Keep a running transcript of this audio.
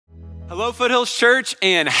Hello, Foothills Church,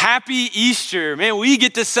 and happy Easter. Man, we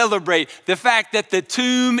get to celebrate the fact that the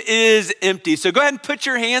tomb is empty. So go ahead and put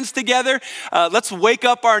your hands together. Let's wake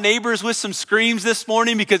up our neighbors with some screams this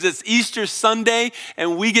morning because it's Easter Sunday,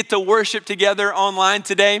 and we get to worship together online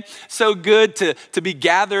today. So good to be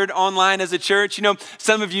gathered online as a church. You know,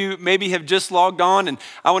 some of you maybe have just logged on, and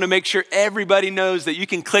I want to make sure everybody knows that you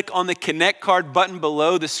can click on the Connect card button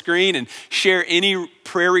below the screen and share any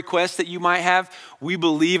prayer requests that you might have. We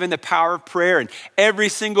believe in the power of prayer, and every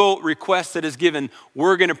single request that is given,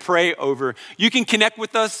 we're going to pray over. You can connect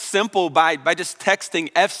with us simple by just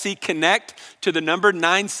texting FC Connect to the number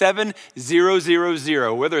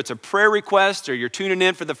 97000. Whether it's a prayer request or you're tuning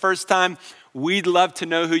in for the first time, we'd love to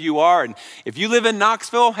know who you are. And if you live in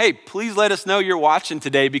Knoxville, hey, please let us know you're watching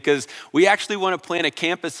today because we actually want to plant a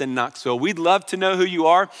campus in Knoxville. We'd love to know who you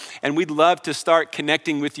are, and we'd love to start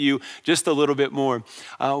connecting with you just a little bit more.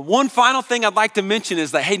 One final thing I'd like to mention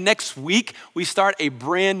is that, hey, next week we start a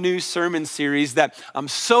brand new sermon series that I'm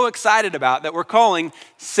so excited about that we're calling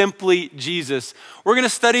Simply Jesus. We're going to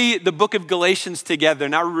study the book of Galatians together,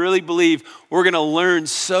 and I really believe we're going to learn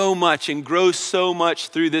so much and grow so much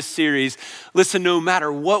through this series. Listen, no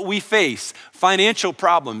matter what we face, financial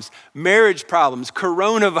problems, marriage problems,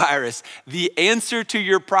 coronavirus, the answer to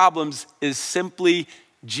your problems is simply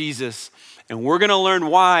Jesus. And we're going to learn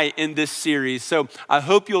why in this series. So I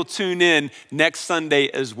hope you'll tune in next Sunday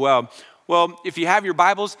as well. Well, if you have your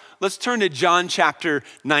Bibles, let's turn to John chapter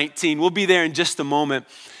 19. We'll be there in just a moment.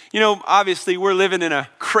 You know, obviously, we're living in a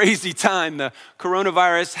crazy time. The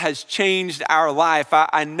coronavirus has changed our life.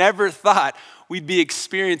 I never thought we'd be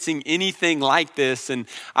experiencing anything like this. And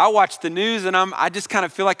I watch the news and I just kind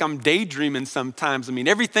of feel like I'm daydreaming sometimes. I mean,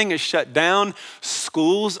 everything is shut down.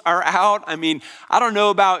 Schools are out. I mean, I don't know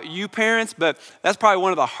about you parents, but that's probably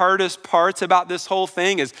one of the hardest parts about this whole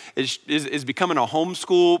thing is becoming a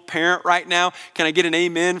homeschool parent right now. Can I get an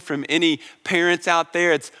amen from any parents out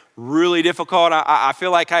there? It's really difficult. I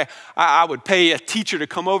feel like I would pay a teacher to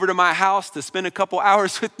come over to my house to spend a couple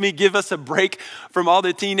hours with me, give us a break from all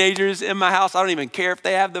the teenagers in my house. I don't even care if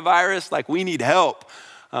they have the virus. Like, we need help.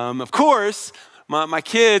 Of course, my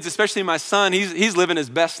kids, especially my son, he's living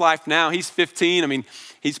his best life now. He's 15. I mean,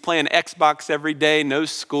 he's playing Xbox every day, no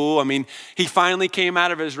school. I mean, he finally came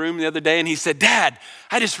out of his room the other day and he said, "Dad,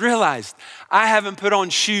 I just realized I haven't put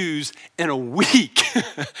on shoes in a week."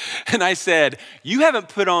 And I said, "You haven't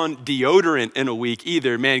put on deodorant in a week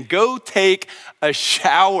either, man. Go take a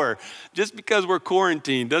shower." Just because we're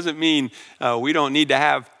quarantined doesn't mean we don't need to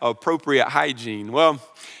have appropriate hygiene. Well,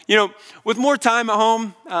 you know, with more time at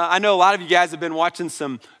home, I know a lot of you guys have been watching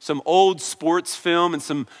some old sports film and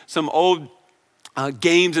some old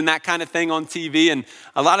games and that kind of thing on TV, and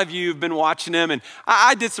a lot of you have been watching them. And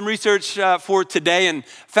I did some research for today and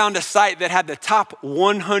found a site that had the top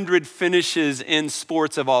 100 finishes in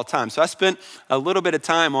sports of all time. So I spent a little bit of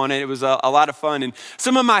time on it. It was a lot of fun. And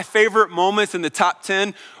some of my favorite moments in the top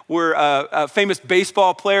 10 were a famous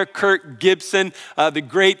baseball player, Kirk Gibson, the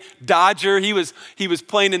great Dodger. He was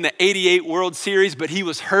playing in the '88 World Series, but he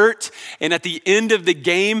was hurt. And at the end of the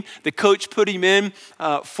game, the coach put him in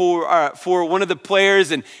for one of the players,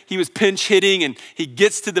 and he was pinch hitting, and he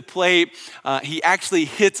gets to the plate. He actually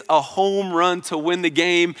hits a home run to win the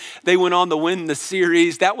game. They went on to win the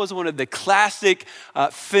series. That was one of the classic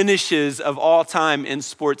finishes of all time in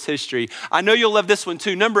sports history. I know you'll love this one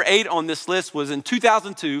too. Number 8 on this list was in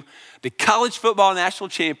 2002, the College Football National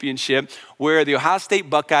Championship, where the Ohio State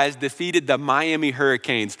Buckeyes defeated the Miami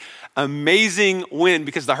Hurricanes. Amazing win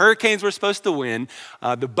because the Hurricanes were supposed to win.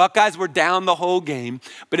 The Buckeyes were down the whole game,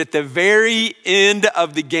 but at the very end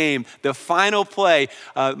of the game, the final play,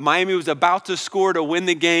 Miami was about to score to win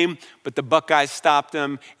the game, but the Buckeyes stopped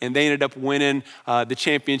them, and they ended up winning the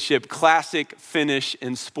championship. Classic finish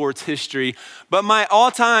in sports history. But my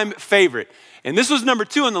all-time favorite, and this was number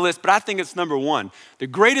 2 on the list, but I think it's number 1. The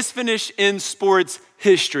greatest finish in sports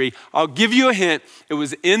history. I'll give you a hint. It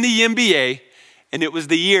was in the NBA, and it was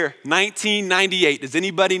the year 1998. Does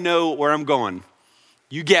anybody know where I'm going?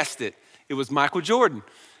 You guessed it. It was Michael Jordan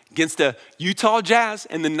against the Utah Jazz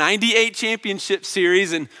in the '98 championship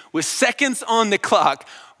series. And with seconds on the clock,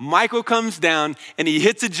 Michael comes down and he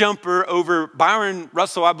hits a jumper over Byron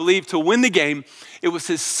Russell, I believe, to win the game. It was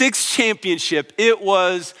his 6th championship. It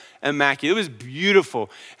was immaculate. It was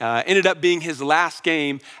beautiful. Ended up being his last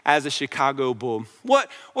game as a Chicago Bull. What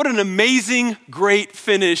an amazing, great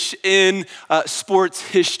finish in sports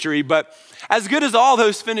history. But as good as all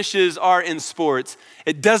those finishes are in sports,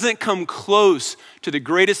 it doesn't come close to the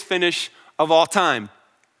greatest finish of all time.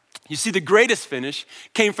 You see, the greatest finish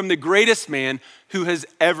came from the greatest man who has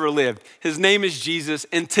ever lived. His name is Jesus,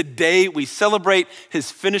 and today we celebrate his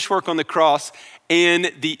finished work on the cross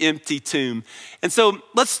and the empty tomb. And so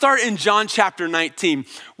let's start in John chapter 19.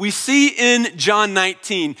 We see in John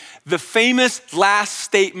 19 the famous last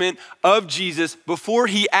statement of Jesus before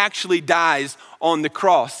he actually dies on the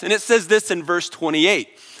cross. And it says this in verse 28.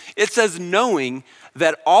 It says, knowing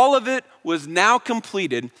that all of it was now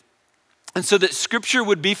completed, and so that scripture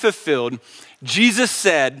would be fulfilled, Jesus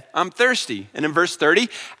said, I'm thirsty. And in verse 30,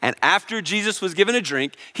 and after Jesus was given a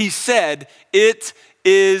drink, he said, it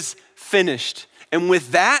is finished. And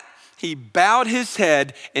with that, he bowed his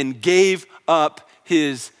head and gave up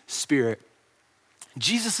his spirit.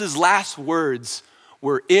 Jesus' last words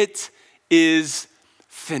were, it is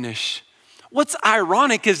finished. What's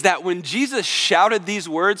ironic is that when Jesus shouted these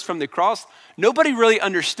words from the cross, nobody really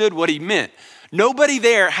understood what he meant. Nobody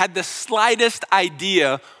there had the slightest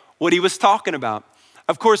idea what he was talking about.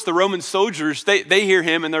 Of course, the Roman soldiers, they hear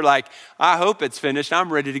him and they're like, I hope it's finished.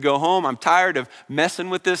 I'm ready to go home. I'm tired of messing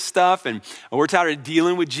with this stuff and we're tired of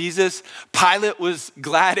dealing with Jesus. Pilate was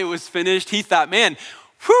glad it was finished. He thought, man,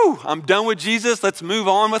 whew, I'm done with Jesus. Let's move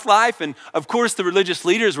on with life. And of course, the religious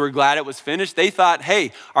leaders were glad it was finished. They thought,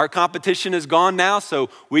 hey, our competition is gone now, so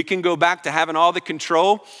we can go back to having all the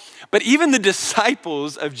control. But even the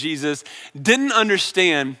disciples of Jesus didn't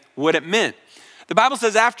understand what it meant. The Bible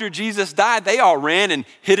says after Jesus died, they all ran and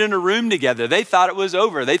hid in a room together. They thought it was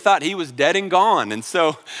over. They thought he was dead and gone. And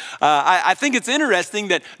so I think it's interesting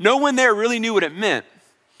that no one there really knew what it meant.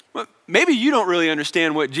 Well, maybe you don't really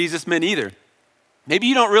understand what Jesus meant either. Maybe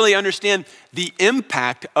you don't really understand the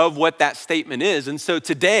impact of what that statement is. And so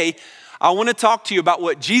today, I want to talk to you about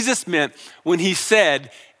what Jesus meant when he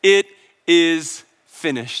said, it is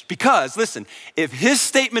finished. Because, listen, if his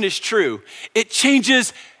statement is true, it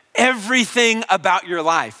changes everything about your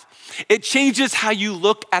life. It changes how you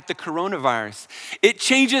look at the coronavirus. It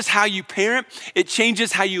changes how you parent. It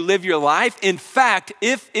changes how you live your life. In fact,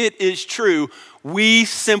 if it is true, we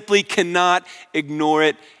simply cannot ignore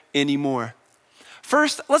it anymore.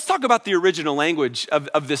 First, let's talk about the original language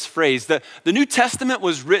of this phrase. The New Testament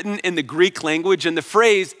was written in the Greek language, and the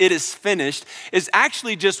phrase, it is finished, is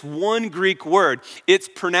actually just one Greek word. It's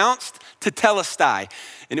pronounced tetelestai,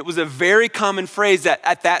 and it was a very common phrase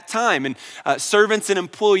at that time. And servants and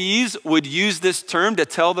employees would use this term to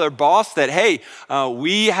tell their boss that, hey,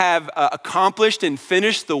 we have accomplished and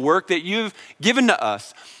finished the work that you've given to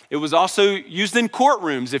us. It was also used in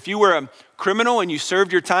courtrooms. If you were a criminal and you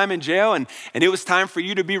served your time in jail and it was time for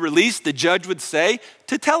you to be released, the judge would say,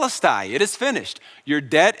 tetelestai, it is finished. Your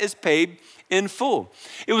debt is paid in full.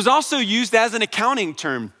 It was also used as an accounting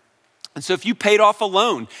term. And so if you paid off a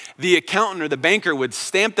loan, the accountant or the banker would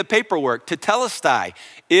stamp the paperwork, tetelestai,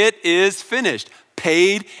 it is finished,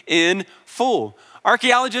 paid in full.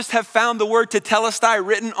 Archaeologists have found the word tetelestai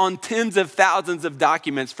written on tens of thousands of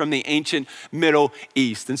documents from the ancient Middle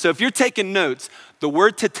East. And so if you're taking notes, the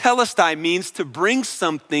word tetelestai means to bring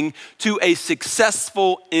something to a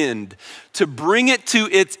successful end, to bring it to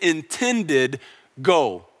its intended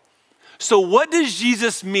goal. So what does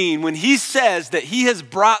Jesus mean when he says that he has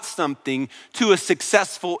brought something to a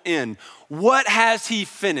successful end? What has he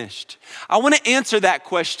finished? I want to answer that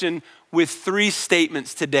question with three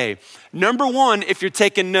statements today. Number one, if you're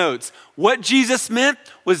taking notes, what Jesus meant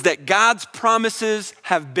was that God's promises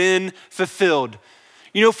have been fulfilled.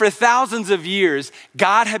 You know, for thousands of years,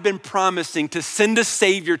 God had been promising to send a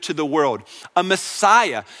Savior to the world, a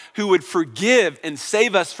Messiah who would forgive and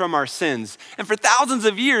save us from our sins. And for thousands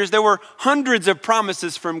of years, there were hundreds of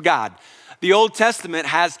promises from God. The Old Testament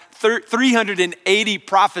has 380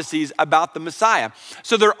 prophecies about the Messiah.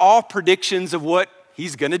 So they're all predictions of what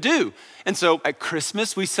he's gonna do. And so at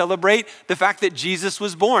Christmas, we celebrate the fact that Jesus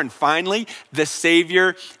was born. Finally, the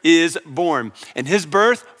Savior is born. And his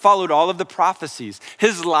birth followed all of the prophecies.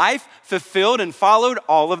 His life fulfilled and followed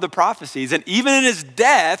all of the prophecies. And even in his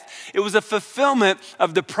death, it was a fulfillment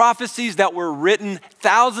of the prophecies that were written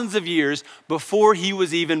thousands of years before he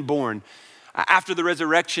was even born. After the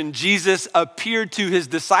resurrection, Jesus appeared to his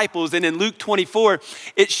disciples. And in Luke 24,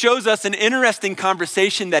 it shows us an interesting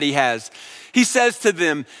conversation that he has. He says to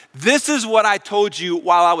them, this is what I told you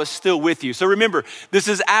while I was still with you. So remember, this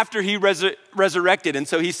is after he resurrected. And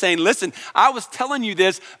so he's saying, listen, I was telling you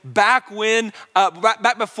this back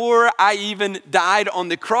before I even died on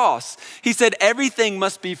the cross. He said, everything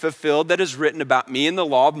must be fulfilled that is written about me in the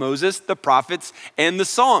law of Moses, the prophets, and the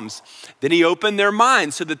Psalms. Then he opened their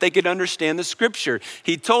minds so that they could understand the scripture.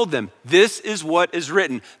 He told them, this is what is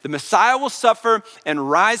written. The Messiah will suffer and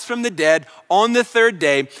rise from the dead on the third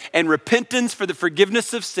day, and repentance for the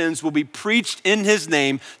forgiveness of sins will be preached in his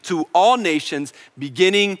name to all nations,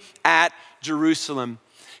 beginning at Jerusalem.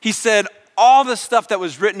 He said, all the stuff that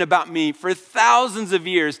was written about me for thousands of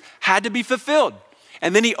years had to be fulfilled.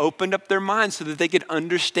 And then he opened up their minds so that they could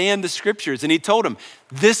understand the scriptures. And he told them,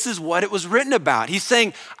 this is what it was written about. He's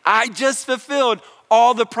saying, I just fulfilled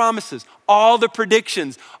all the promises, all the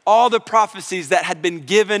predictions, all the prophecies that had been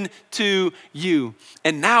given to you.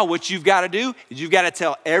 And now what you've got to do is you've got to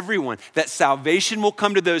tell everyone that salvation will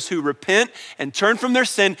come to those who repent and turn from their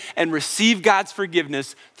sin and receive God's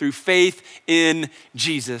forgiveness through faith in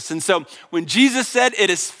Jesus. And so when Jesus said it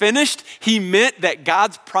is finished, he meant that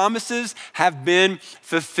God's promises have been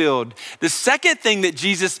fulfilled. The second thing that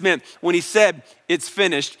Jesus meant when he said it's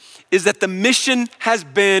finished is that the mission has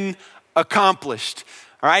been accomplished.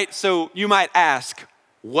 All right, so you might ask,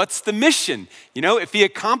 what's the mission? You know, if he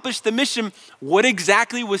accomplished the mission, what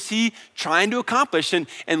exactly was he trying to accomplish? And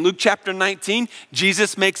in Luke chapter 19,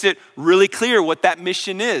 Jesus makes it really clear what that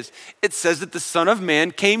mission is. It says that the Son of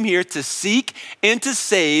Man came here to seek and to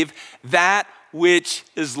save that which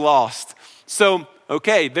is lost. So,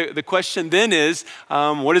 okay, the question then is,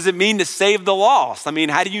 what does it mean to save the lost? I mean,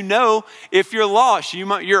 how do you know if you're lost?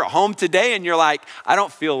 You're at home today and you're like, I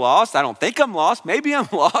don't feel lost. I don't think I'm lost. Maybe I'm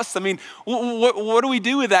lost. I mean, what do we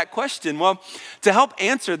do with that question? Well, to help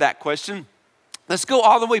answer that question, let's go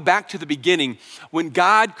all the way back to the beginning when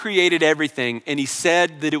God created everything and he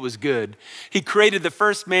said that it was good. He created the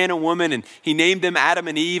first man and woman and he named them Adam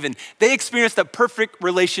and Eve, and they experienced a perfect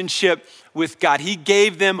relationship with God. He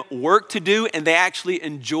gave them work to do and they actually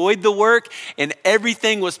enjoyed the work and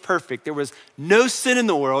everything was perfect. There was no sin in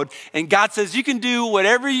the world, and God says you can do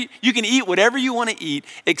whatever you can eat whatever you want to eat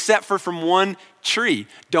except for from one tree.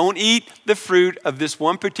 Don't eat the fruit of this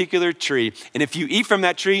one particular tree. And if you eat from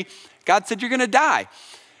that tree, God said you're going to die.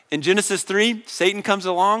 In Genesis 3, Satan comes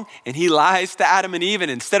along and he lies to Adam and Eve, and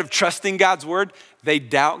instead of trusting God's word, they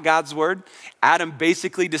doubt God's word. Adam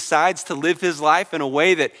basically decides to live his life in a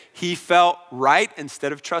way that he felt right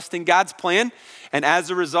instead of trusting God's plan. And as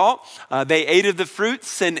a result, they ate of the fruit,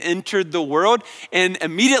 sin entered the world, and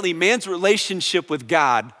immediately man's relationship with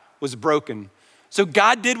God was broken. So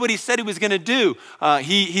God did what he said he was going to do.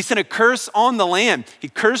 He sent a curse on the land. He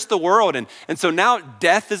cursed the world. And so now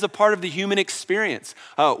death is a part of the human experience.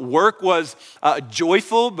 Work was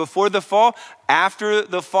joyful before the fall. After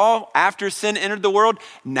the fall, after sin entered the world,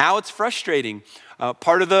 now it's frustrating.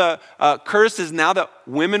 Part of the curse is now that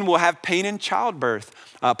women will have pain in childbirth.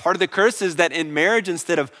 Part of the curse is that in marriage,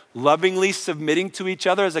 instead of lovingly submitting to each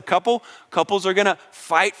other as a couple, couples are going to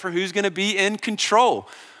fight for who's going to be in control.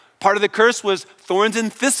 Part of the curse was thorns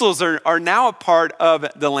and thistles are now a part of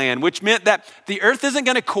the land, which meant that the earth isn't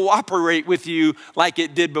going to cooperate with you like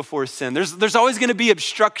it did before sin. There's always going to be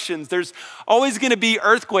obstructions. There's always going to be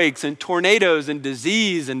earthquakes and tornadoes and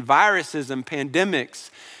disease and viruses and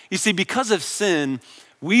pandemics. You see, because of sin,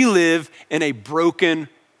 we live in a broken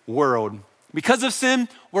world. Because of sin,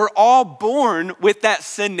 we're all born with that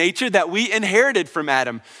sin nature that we inherited from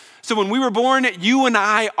Adam. So when we were born, you and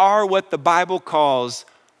I are what the Bible calls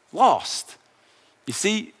lost. You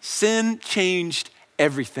see, sin changed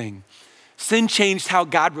everything. Sin changed how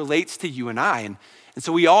God relates to you and I. And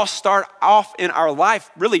so we all start off in our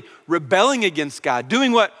life really rebelling against God,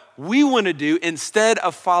 doing what we want to do instead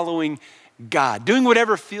of following God, doing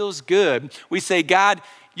whatever feels good. We say, God,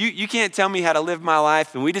 you can't tell me how to live my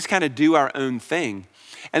life, and we just kind of do our own thing.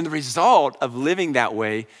 And the result of living that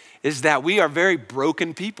way is that we are very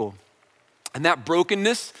broken people. And that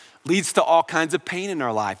brokenness leads to all kinds of pain in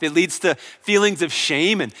our life. It leads to feelings of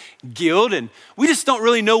shame and guilt, and we just don't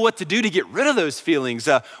really know what to do to get rid of those feelings.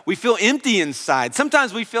 We feel empty inside.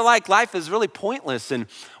 Sometimes we feel like life is really pointless, and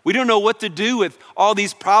we don't know what to do with all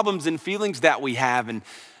these problems and feelings that we have. And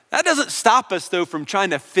that doesn't stop us, though, from trying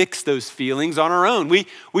to fix those feelings on our own.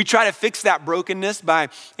 We try to fix that brokenness by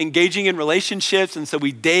engaging in relationships, and so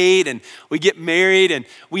we date and we get married, and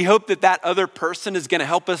we hope that that other person is going to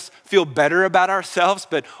help us feel better about ourselves.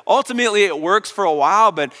 But ultimately, it works for a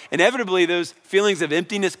while, but inevitably, those feelings of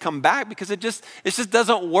emptiness come back because it just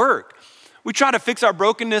doesn't work. We try to fix our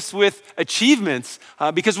brokenness with achievements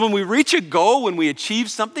because when we reach a goal, when we achieve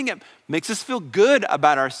something, it makes us feel good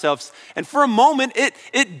about ourselves. And for a moment,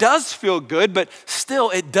 it does feel good, but still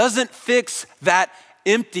it doesn't fix that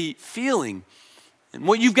empty feeling. And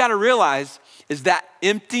what you've got to realize is that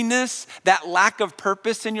emptiness, that lack of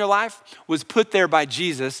purpose in your life was put there by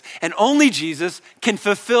Jesus, and only Jesus can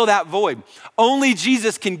fulfill that void. Only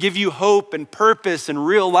Jesus can give you hope and purpose and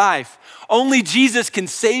real life. Only Jesus can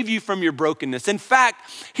save you from your brokenness. In fact,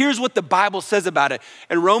 here's what the Bible says about it.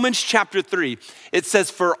 In Romans chapter 3, it says,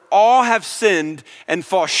 "For all have sinned and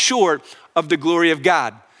fall short of the glory of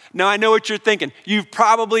God." Now, I know what you're thinking. You've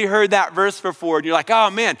probably heard that verse before, and you're like, oh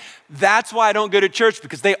man, that's why I don't go to church,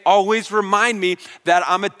 because they always remind me that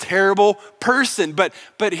I'm a terrible person. But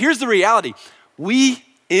here's the reality. We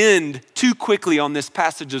end too quickly on this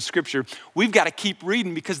passage of scripture. We've got to keep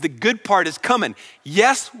reading, because the good part is coming.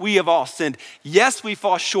 Yes, we have all sinned. Yes, we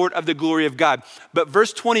fall short of the glory of God. But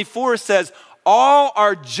verse 24 says, all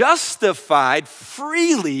are justified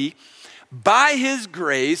freely by his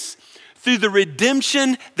grace through the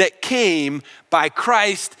redemption that came by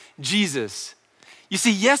Christ Jesus. You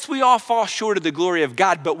see, yes, we all fall short of the glory of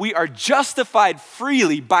God, but we are justified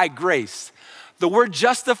freely by grace. The word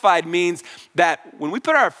justified means that when we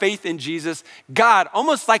put our faith in Jesus, God,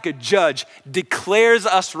 almost like a judge, declares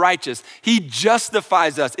us righteous. He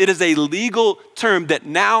justifies us. It is a legal term that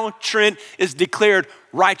now Trent is declared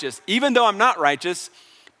righteous. Even though I'm not righteous,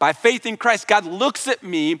 by faith in Christ, God looks at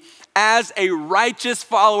me as a righteous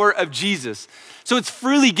follower of Jesus. So it's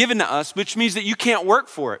freely given to us, which means that you can't work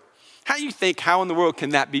for it. How in the world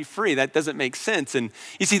can that be free? That doesn't make sense. And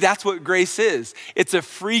you see, that's what grace is. It's a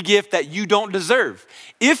free gift that you don't deserve.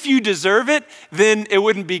 If you deserve it, then it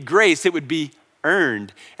wouldn't be grace, it would be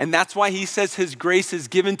earned. And that's why he says his grace is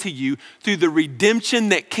given to you through the redemption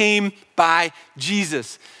that came by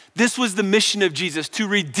Jesus. This was the mission of Jesus, to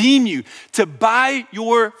redeem you, to buy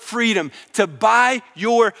your freedom, to buy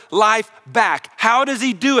your life back. How does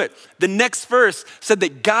he do it? The next verse said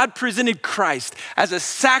that God presented Christ as a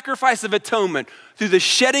sacrifice of atonement through the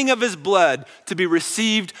shedding of his blood to be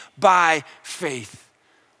received by faith.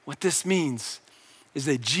 What this means is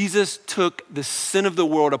that Jesus took the sin of the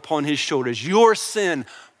world upon his shoulders, your sin,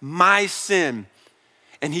 my sin,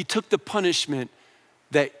 and he took the punishment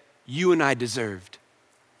that you and I deserved.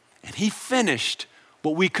 And he finished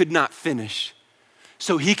what we could not finish.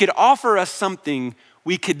 So he could offer us something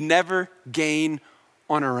we could never gain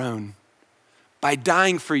on our own. By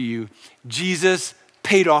dying for you, Jesus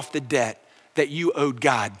paid off the debt that you owed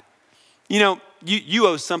God. You know, you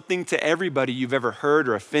owe something to everybody you've ever hurt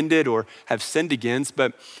or offended or have sinned against,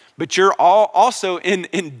 but you're all also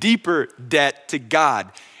in deeper debt to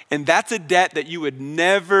God. And that's a debt that you would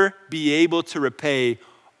never be able to repay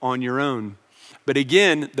on your own. But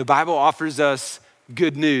again, the Bible offers us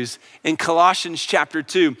good news. In Colossians chapter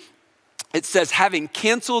 2, it says, having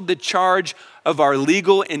canceled the charge of our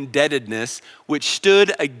legal indebtedness, which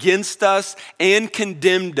stood against us and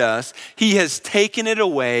condemned us, he has taken it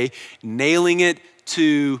away, nailing it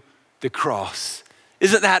to the cross.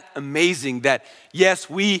 Isn't that amazing that, yes,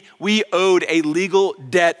 we owed a legal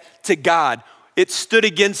debt to God. It stood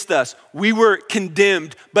against us. We were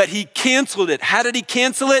condemned, but he canceled it. How did he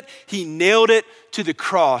cancel it? He nailed it to the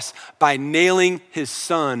cross by nailing his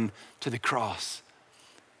son to the cross.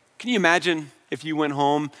 Can you imagine if you went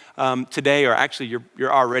home today, or actually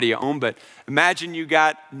you're already at home, but imagine you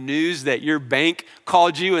got news that your bank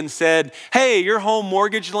called you and said, hey, your home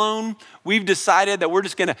mortgage loan, we've decided that we're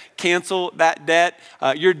just gonna cancel that debt.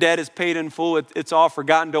 Your debt is paid in full. It's all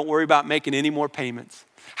forgotten. Don't worry about making any more payments.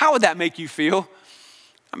 How would that make you feel?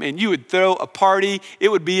 I mean, you would throw a party. It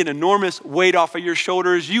would be an enormous weight off of your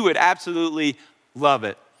shoulders. You would absolutely love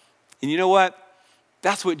it. And you know what?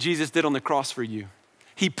 That's what Jesus did on the cross for you.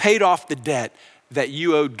 He paid off the debt that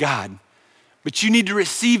you owed God. But you need to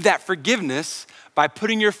receive that forgiveness by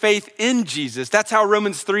putting your faith in Jesus. That's how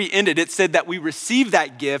Romans 3 ended. It said that we receive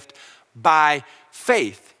that gift by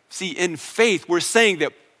faith. See, in faith, we're saying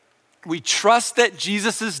that we trust that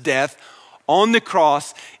Jesus' death on the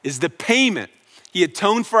cross is the payment. He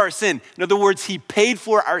atoned for our sin. In other words, he paid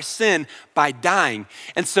for our sin by dying.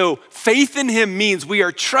 And so faith in him means we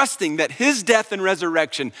are trusting that his death and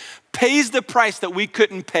resurrection pays the price that we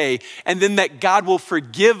couldn't pay, and then that God will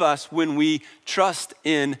forgive us when we trust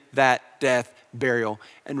in that death, burial,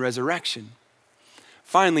 and resurrection.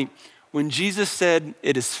 Finally, when Jesus said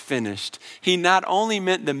it is finished, he not only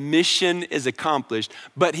meant the mission is accomplished,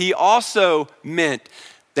 but he also meant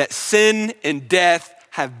that sin and death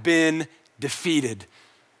have been defeated.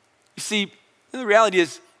 You see, the reality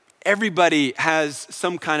is everybody has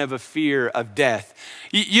some kind of a fear of death.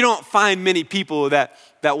 You don't find many people that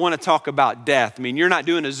want to talk about death. I mean, you're not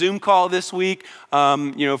doing a Zoom call this week,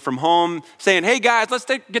 from home saying, hey guys, let's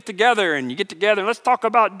get together, and you get together and let's talk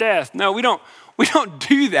about death. No, we don't We don't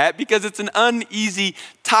do that because it's an uneasy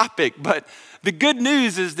topic. But the good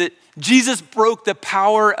news is that Jesus broke the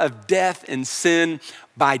power of death and sin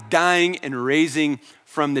by dying and raising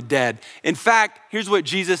from the dead. In fact, here's what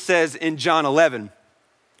Jesus says in John 11.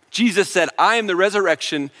 Jesus said, I am the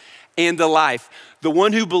resurrection and the life. The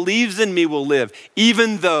one who believes in me will live,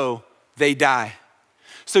 even though they die.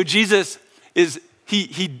 So Jesus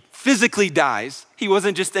he physically dies. He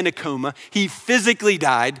wasn't just in a coma. He physically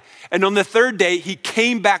died. And on the third day, he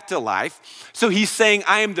came back to life. So he's saying,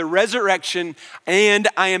 I am the resurrection and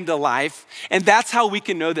I am the life. And that's how we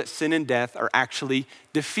can know that sin and death are actually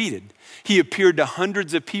defeated. He appeared to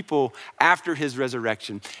hundreds of people after his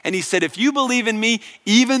resurrection. And he said, if you believe in me,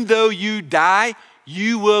 even though you die,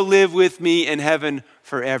 you will live with me in heaven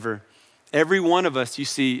forever. Every one of us, you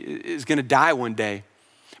see, is going to die one day.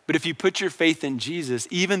 But if you put your faith in Jesus,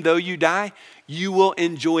 even though you die, you will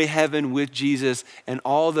enjoy heaven with Jesus and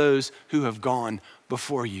all those who have gone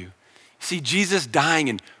before you. See, Jesus dying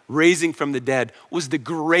and raising from the dead was the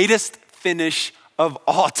greatest finish of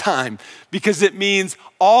all time because it means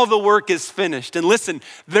all the work is finished. And listen,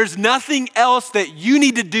 there's nothing else that you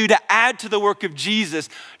need to do to add to the work of Jesus.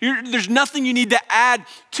 There's nothing you need to add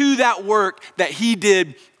to that work that he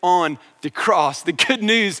did on the cross. The good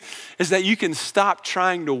news is that you can stop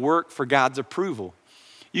trying to work for God's approval.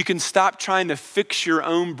 You can stop trying to fix your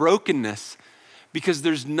own brokenness because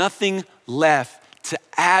there's nothing left to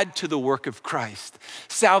add to the work of Christ.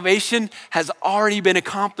 Salvation has already been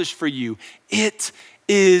accomplished for you. It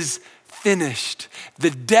is finished.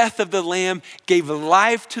 The death of the Lamb gave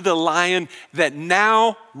life to the Lion that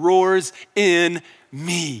now roars in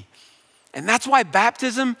me. And that's why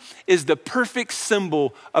baptism is the perfect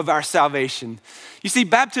symbol of our salvation. You see,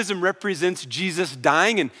 baptism represents Jesus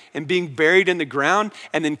dying and being buried in the ground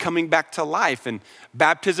and then coming back to life. And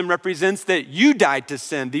baptism represents that you died to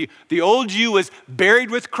sin. The old you was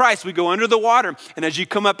buried with Christ. We go under the water. And as you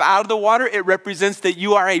come up out of the water, it represents that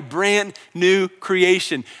you are a brand new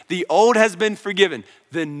creation. The old has been forgiven.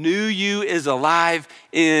 The new you is alive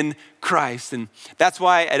in Christ. And that's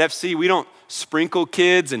why at FC, we don't sprinkle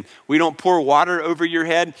kids and we don't pour water over your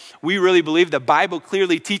head. We really believe the Bible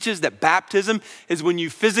clearly teaches that baptism is when you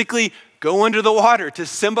physically go under the water to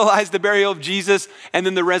symbolize the burial of Jesus and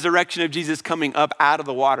then the resurrection of Jesus coming up out of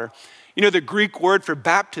the water. You know, the Greek word for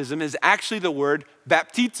baptism is actually the word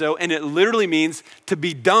baptizo, and it literally means to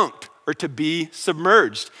be dunked or to be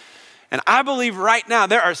submerged. And I believe right now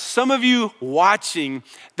there are some of you watching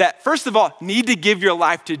that, first of all, need to give your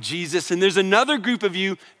life to Jesus. And there's another group of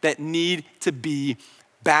you that need to be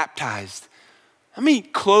baptized. Let me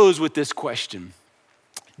close with this question.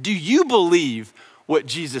 Do you believe what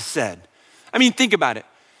Jesus said? I mean, think about it.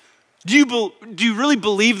 Do you really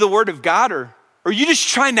believe the word of God, or are you just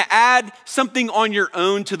trying to add something on your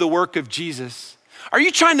own to the work of Jesus? Are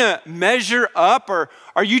you trying to measure up, or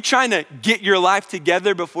are you trying to get your life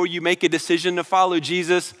together before you make a decision to follow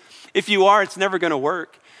Jesus? If you are, it's never going to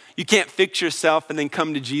work. You can't fix yourself and then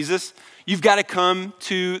come to Jesus. You've got to come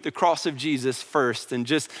to the cross of Jesus first and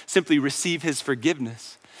just simply receive his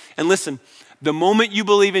forgiveness. And listen, the moment you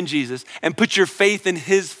believe in Jesus and put your faith in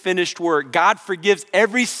his finished work, God forgives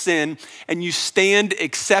every sin and you stand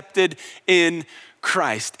accepted in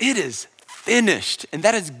Christ. It is finished. And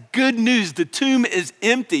that is good news. The tomb is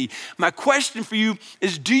empty. My question for you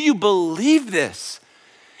is, do you believe this?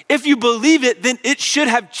 If you believe it, then it should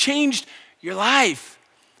have changed your life.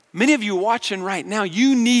 Many of you watching right now,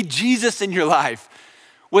 you need Jesus in your life.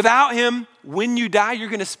 Without him, when you die, you're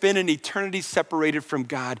going to spend an eternity separated from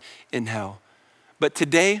God in hell. But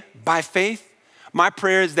today, by faith, my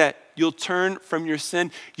prayer is that you'll turn from your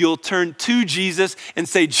sin. You'll turn to Jesus and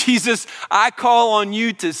say, Jesus, I call on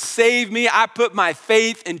you to save me. I put my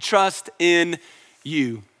faith and trust in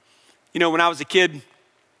you. You know, when I was a kid,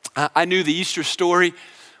 I knew the Easter story.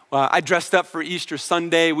 I dressed up for Easter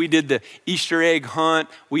Sunday. We did the Easter egg hunt.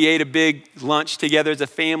 We ate a big lunch together as a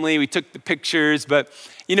family. We took the pictures. But,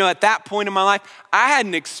 you know, at that point in my life, I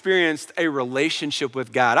hadn't experienced a relationship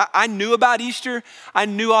with God. I knew about Easter. I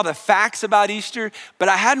knew all the facts about Easter, but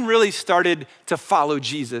I hadn't really started to follow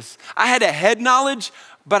Jesus. I had a head knowledge,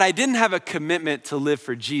 but I didn't have a commitment to live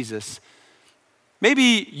for Jesus.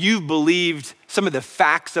 Maybe you've believed some of the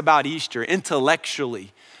facts about Easter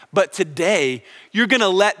intellectually, but today, you're gonna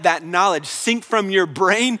let that knowledge sink from your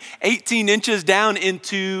brain 18 inches down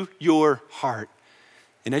into your heart.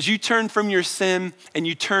 And as you turn from your sin and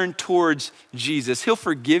you turn towards Jesus, he'll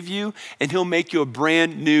forgive you and he'll make you a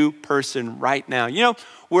brand new person right now. You know,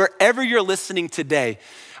 wherever you're listening today,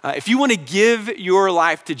 If you want to give your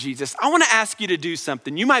life to Jesus, I want to ask you to do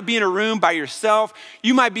something. You might be in a room by yourself.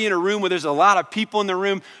 You might be in a room where there's a lot of people in the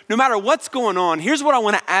room. No matter what's going on, here's what I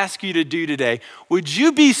want to ask you to do today. Would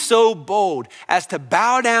you be so bold as to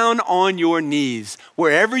bow down on your knees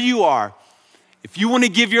wherever you are? If you want to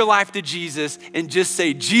give your life to Jesus and just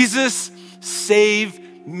say, Jesus, save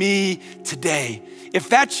me today. If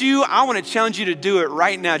that's you, I want to challenge you to do it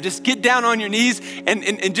right now. Just get down on your knees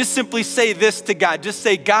and just simply say this to God. Just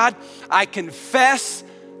say, God, I confess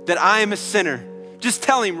that I am a sinner. Just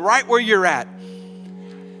tell him right where you're at.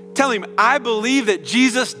 Tell him, I believe that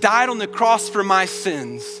Jesus died on the cross for my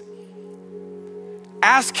sins.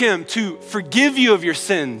 Ask him to forgive you of your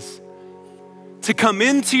sins, to come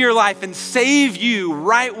into your life and save you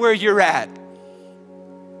right where you're at.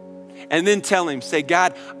 And then tell him, say,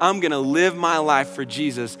 God, I'm gonna live my life for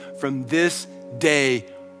Jesus from this day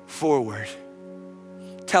forward.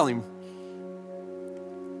 Tell him.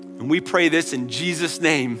 And we pray this in Jesus'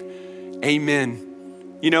 name,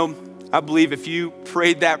 amen. You know, I believe if you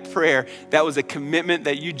prayed that prayer, that was a commitment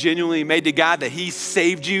that you genuinely made to God, that he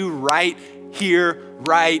saved you right here,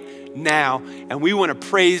 right now. And we wanna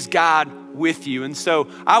praise God with you. And so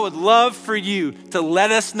I would love for you to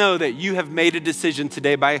let us know that you have made a decision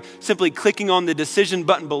today by simply clicking on the decision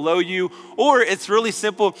button below you, or it's really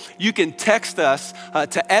simple. You can text us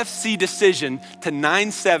to FC Decision to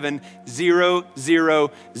 97000.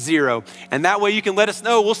 And that way you can let us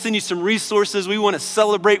know. We'll send you some resources. We want to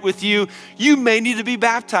celebrate with you. You may need to be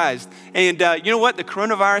baptized. And you know what? The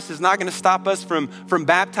coronavirus is not going to stop us from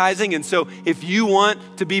baptizing. And so if you want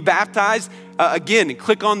to be baptized, again,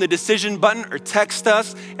 click on the decision button or text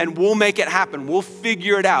us and we'll make it happen. We'll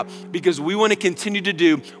figure it out because we want to continue to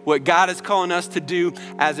do what God is calling us to do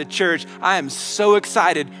as a church. I am so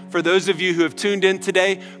excited for those of you who have tuned in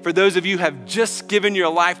today, for those of you who have just given your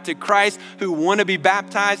life to Christ, who want to be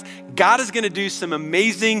baptized. God is going to do some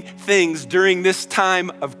amazing things during this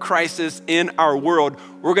time of crisis in our world.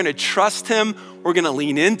 We're going to trust him, we're going to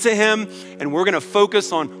lean into him, and we're going to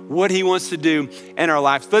focus on what he wants to do in our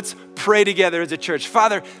lives. Let's pray together as a church.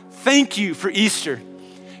 Father, thank you for Easter.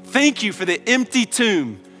 Thank you for the empty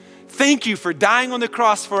tomb. Thank you for dying on the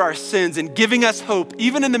cross for our sins and giving us hope,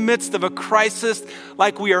 even in the midst of a crisis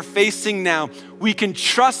like we are facing now. We can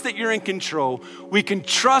trust that you're in control. We can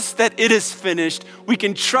trust that it is finished. We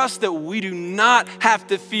can trust that we do not have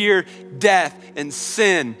to fear death and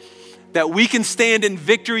sin, that we can stand in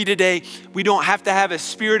victory today. We don't have to have a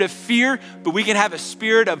spirit of fear, but we can have a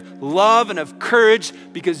spirit of love and of courage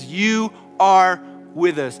because you are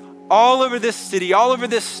with us. All over this city, all over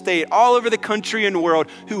this state, all over the country and world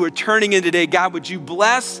who are turning in today. God, would you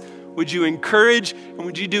bless, would you encourage, and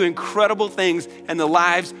would you do incredible things in the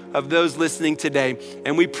lives of those listening today?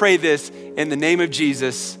 And we pray this in the name of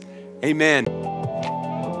Jesus, amen.